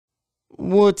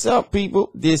What's up,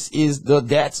 people? This is the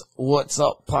That's What's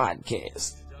Up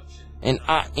podcast. And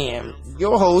I am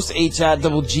your host, Higgnz.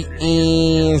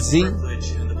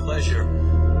 And the pleasure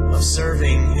of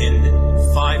serving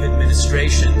in 5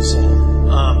 administrations.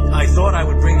 I thought I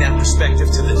would bring that perspective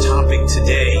to the topic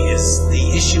today, is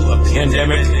the issue of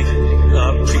pandemic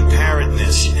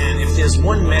preparedness. And if there's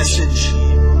one message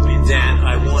that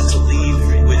I want to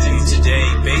leave with you today,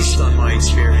 based on my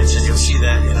experience, and you'll see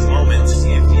that in a moment,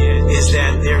 is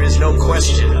that there is no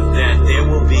question that there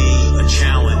will be a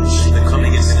challenge in the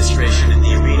coming administration in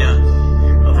the arena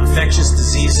of infectious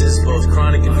diseases, both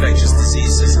chronic infectious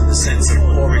diseases in the sense of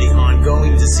already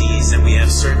ongoing disease, and we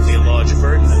have certainly a large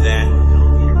burden of that,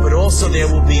 but also there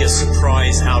will be a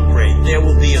surprise outbreak. There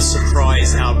will be a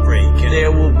surprise outbreak.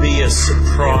 There will be a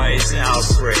surprise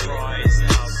outbreak.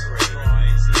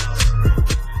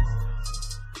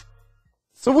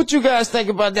 So what you guys think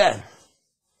about that?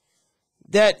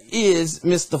 That is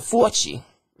Mr. Fauci,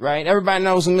 right? Everybody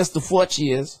knows who Mr.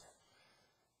 Fauci is.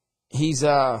 He's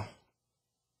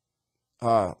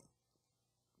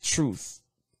truth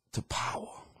to power,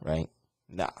 right?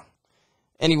 Nah.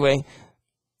 Anyway,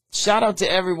 shout out to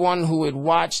everyone who had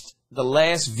watched the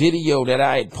last video that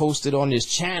I had posted on this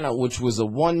channel, which was a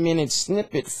 1-minute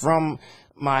snippet from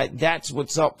my That's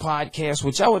What's Up podcast,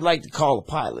 which I would like to call a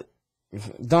pilot.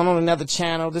 Done on another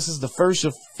channel. This is the first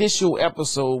official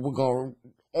episode. We're going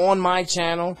on my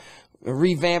channel,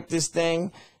 revamp this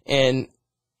thing. And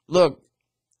look,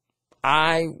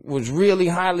 I was really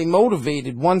highly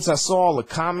motivated once I saw all the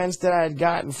comments that I had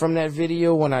gotten from that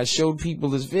video when I showed people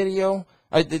this video,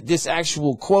 this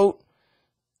actual quote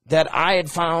that I had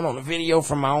found on a video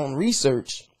from my own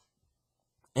research,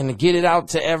 and to get it out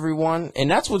to everyone.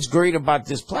 And that's what's great about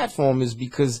this platform, is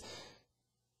because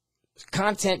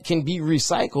content can be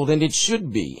recycled, and it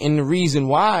should be. And the reason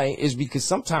why is because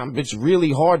sometimes it's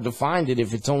really hard to find it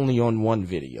if it's only on one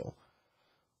video.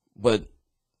 But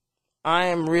I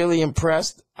am really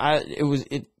impressed. It was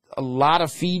a lot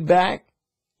of feedback,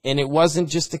 and it wasn't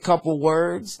just a couple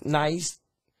words. Nice,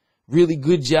 really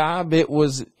good job. It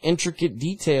was intricate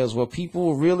details where people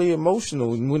were really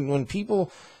emotional. And when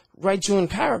people write you in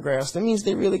paragraphs, that means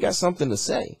they really got something to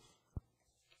say,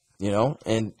 you know.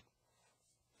 And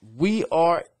we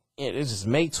are, this is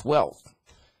May 12th.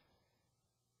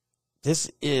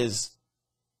 This is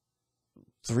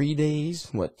 4 days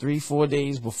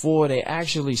before they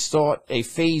actually start a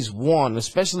phase 1,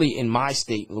 especially in my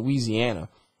state, Louisiana,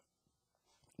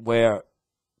 where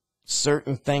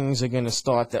certain things are going to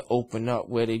start to open up,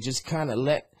 where they just kind of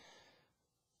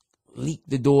leak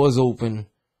the doors open,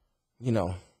 you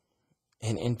know,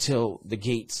 and until the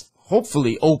gates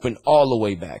hopefully open all the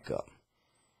way back up.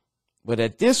 But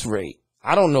at this rate,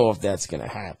 I don't know if that's going to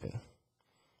happen.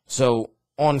 So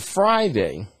on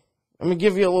Friday, let me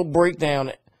give you a little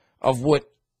breakdown of what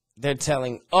they're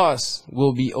telling us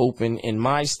will be open in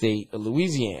my state of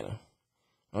Louisiana.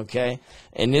 Okay?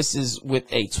 And this is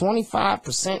with a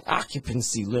 25%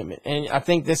 occupancy limit. And I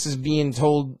think this is being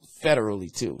told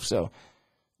federally too. So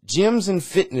gyms and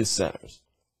fitness centers.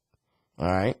 All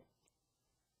right?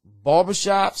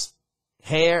 Barbershops,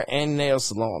 hair and nail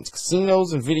salons,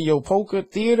 casinos and video poker,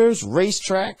 theaters,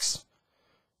 racetracks,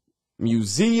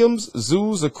 museums,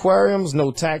 zoos, aquariums, no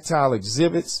tactile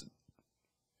exhibits.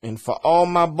 And for all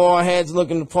my bar heads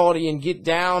looking to party and get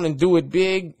down and do it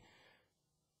big,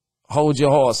 hold your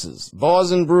horses.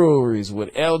 Bars and breweries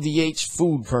with LDH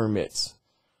food permits.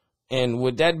 And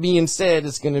with that being said,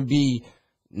 it's going to be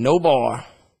no bar.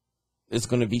 It's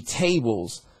going to be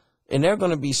tables. And they're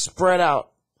going to be spread out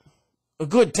a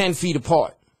good 10 feet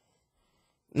apart.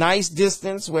 Nice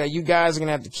distance where you guys are going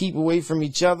to have to keep away from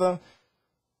each other.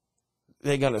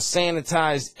 They're going to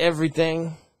sanitize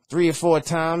everything 3 or 4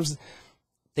 times.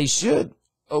 They should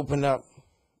open up.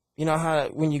 You know how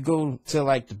when you go to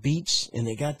like the beach and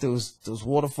they got those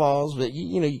waterfalls, but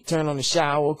you turn on the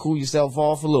shower, cool yourself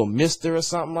off, a little mister or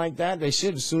something like that. They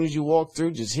should, as soon as you walk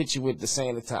through, just hit you with the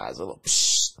sanitizer, a little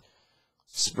psh,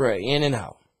 spray in and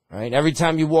out. Right? Every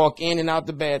time you walk in and out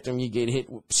the bathroom, you get hit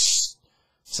with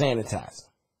sanitizer.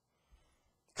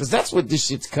 Because that's what this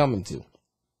shit's coming to.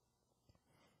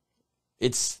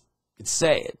 It's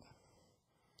sad.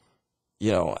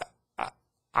 You know,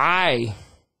 I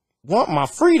want my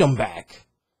freedom back.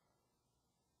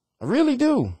 I really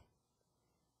do.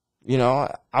 You know,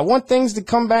 I want things to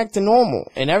come back to normal.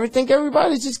 And I think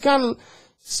everybody's just kind of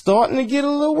starting to get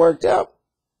a little worked up.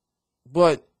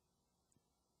 But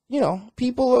you know,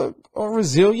 people are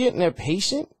resilient and they're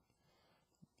patient.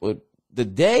 But the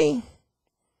day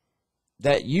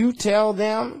that you tell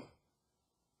them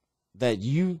that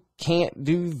you can't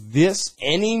do this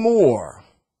anymore,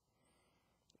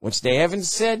 which they haven't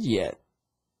said yet,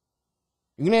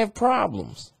 you're going to have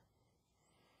problems.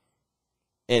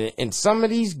 And some of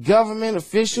these government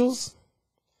officials,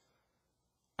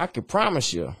 I can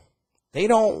promise you, they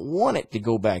don't want it to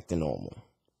go back to normal.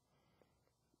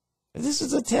 This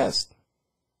is a test.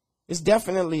 It's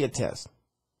definitely a test.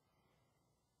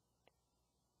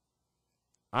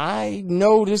 I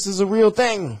know this is a real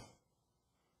thing.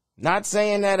 Not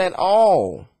saying that at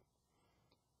all.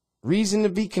 Reason to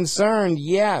be concerned,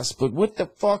 yes, but what the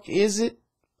fuck is it?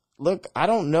 Look, I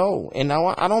don't know. And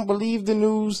I don't believe the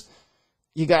news.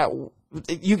 You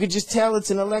could just tell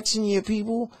it's an election year,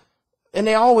 people. And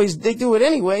they do it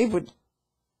anyway, but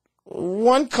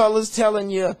one color's telling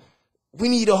you we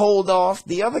need to hold off.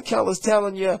 The other color's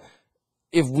telling you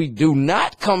if we do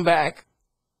not come back,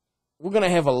 we're going to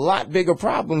have a lot bigger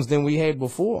problems than we had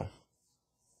before.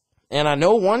 And I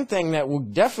know one thing that we're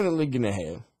definitely going to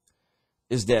have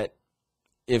is that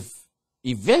if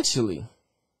eventually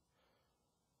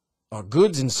our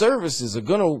goods and services are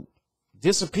going to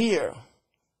disappear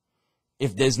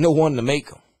if there's no one to make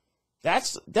them.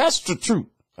 That's the truth,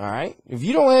 all right? If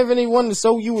you don't have anyone to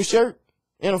sew you a shirt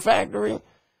in a factory,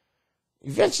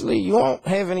 eventually you won't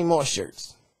have any more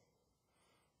shirts.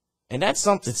 And that's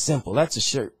something simple. That's a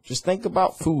shirt. Just think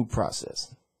about food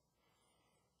processing.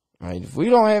 Right? If we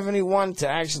don't have anyone to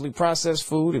actually process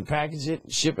food and package it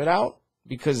and ship it out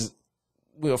because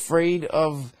we're afraid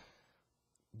of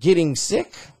getting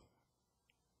sick,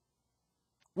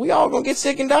 we all gonna get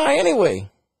sick and die anyway.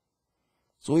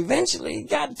 So eventually you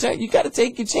gotta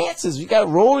take your chances. You gotta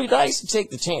roll your dice and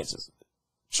take the chances.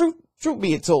 Truth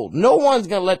be told, no one's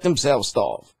gonna let themselves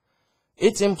starve.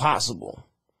 It's impossible.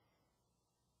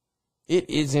 It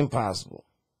is impossible.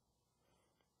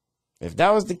 If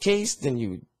that was the case, then you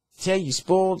would tell your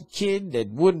spoiled kid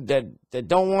that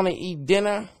don't want to eat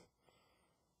dinner,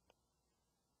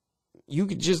 you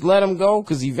could just let them go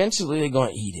because eventually they're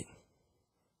going to eat it.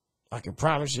 I can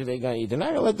promise you they're going to eat it. They're not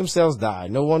going to let themselves die.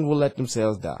 No one will let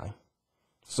themselves die.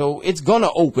 So it's going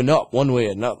to open up one way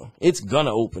or another. It's going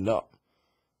to open up.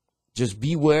 Just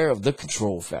beware of the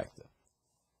control factor.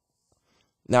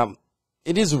 Now,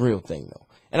 it is a real thing, though.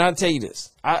 And I'll tell you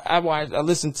this. I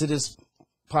listened to this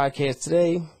podcast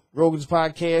today, Rogan's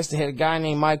podcast. They had a guy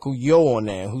named Michael Yo on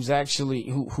there who's actually,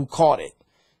 who caught it.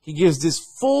 He gives this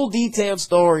full detailed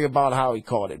story about how he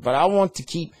caught it. But I want to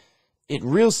keep it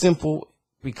real simple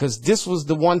because this was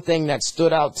the one thing that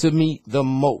stood out to me the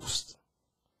most.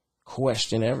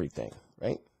 Question everything,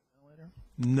 right?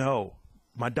 No.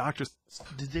 My doctor...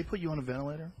 Did they put you on a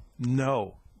ventilator?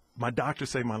 No. My doctor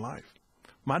saved my life.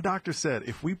 My doctor said,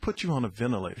 if we put you on a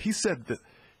ventilator, he says,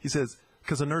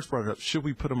 because a nurse brought it up, should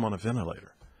we put him on a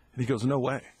ventilator? And he goes, no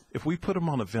way. If we put him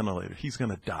on a ventilator, he's going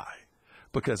to die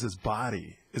because his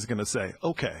body is going to say,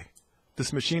 okay,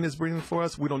 this machine is breathing for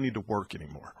us. We don't need to work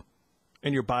anymore.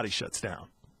 And your body shuts down.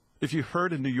 If you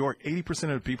heard in New York, 80% of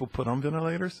the people put on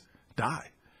ventilators die.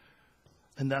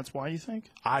 And that's why you think?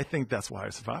 I think that's why I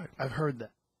survived. I've heard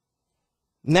that.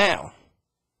 Now,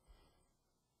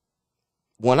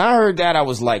 when I heard that, I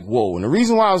was like, whoa. And the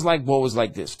reason why I was like, whoa, was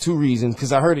like this. Two reasons,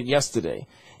 because I heard it yesterday.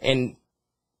 And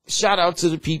shout out to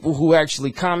the people who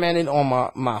actually commented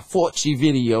on my Fauci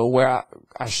video where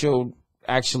I showed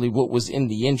actually what was in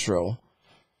the intro.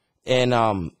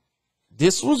 And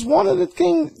this was one of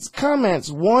the comments,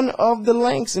 one of the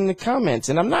links in the comments.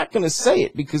 And I'm not going to say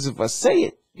it because if I say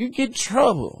it, you get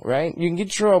trouble, right? You can get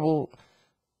trouble.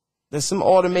 There's some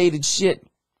automated shit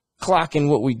clocking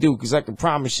what we do, because I can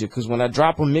promise you, because when I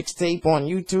drop a mixtape on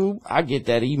YouTube, I get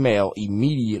that email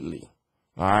immediately.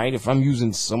 All right? If I'm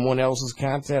using someone else's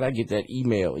content, I get that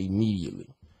email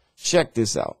immediately. Check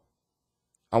this out.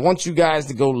 I want you guys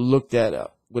to go look that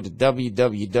up with a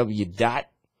www dot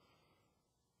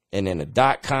and then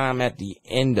a .com at the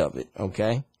end of it,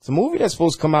 okay? It's a movie that's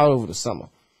supposed to come out over the summer.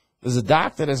 There's a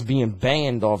doctor that's being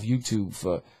banned off YouTube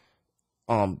for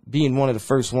being one of the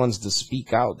first ones to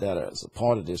speak out that is a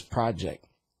part of this project.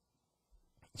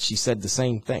 She said the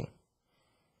same thing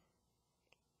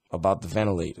about the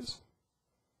ventilators.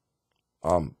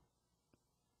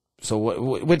 So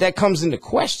what that comes into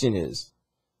question is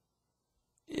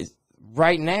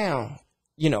right now,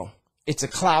 you know, it's a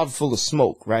cloud full of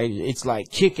smoke, right? It's like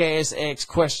kick-ass ask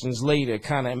questions later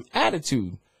kind of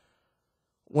attitude.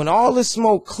 When all this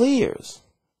smoke clears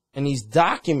and these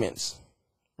documents,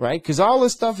 right? Because all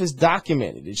this stuff is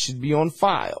documented. It should be on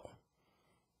file.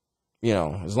 You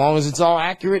know, as long as it's all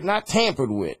accurate, not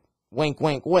tampered with. Wink,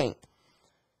 wink, wink.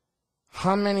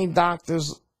 How many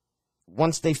doctors,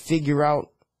 once they figure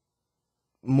out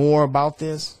more about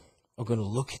this, are going to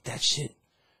look at that shit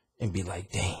and be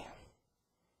like, damn,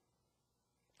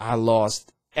 I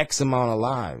lost X amount of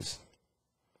lives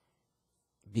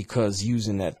because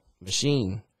using that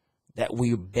machine that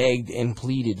we begged and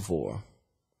pleaded for.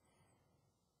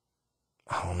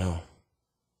 I don't know.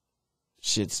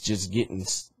 Shit's just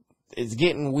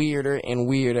getting weirder and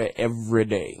weirder every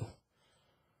day.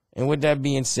 And with that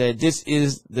being said, this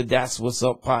is the That's What's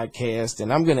Up podcast,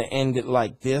 and I'm going to end it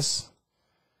like this.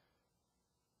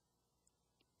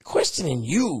 Questioning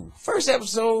you. First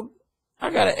episode, I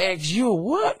got to ask you,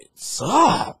 what's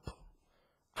up?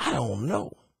 I don't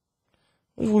know.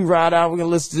 As we ride out, we're going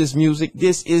to listen to this music.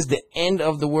 This is the End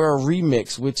of the World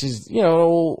remix, which is, you know, the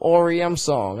old R.E.M.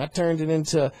 song. I turned it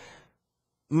into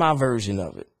my version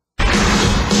of it.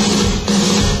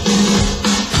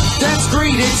 That's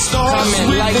great, it starts Comment,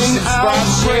 with like, an subscribe,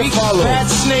 share, outbreak. follow. Bad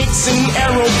snakes and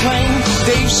aeroplane.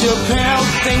 Dave Chappelle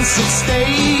thinks it's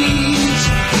stage.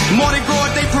 Mardi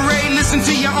Gras Day parade. Listen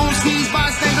to your own sneeze.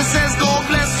 Bystander says God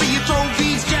bless. So you throw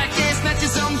beads. Jackass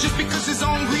snatches just because his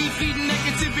own greed feeding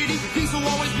negativity. Peace will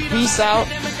always be the Peace out,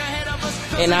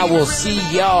 and I will see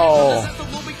y'all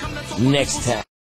next time.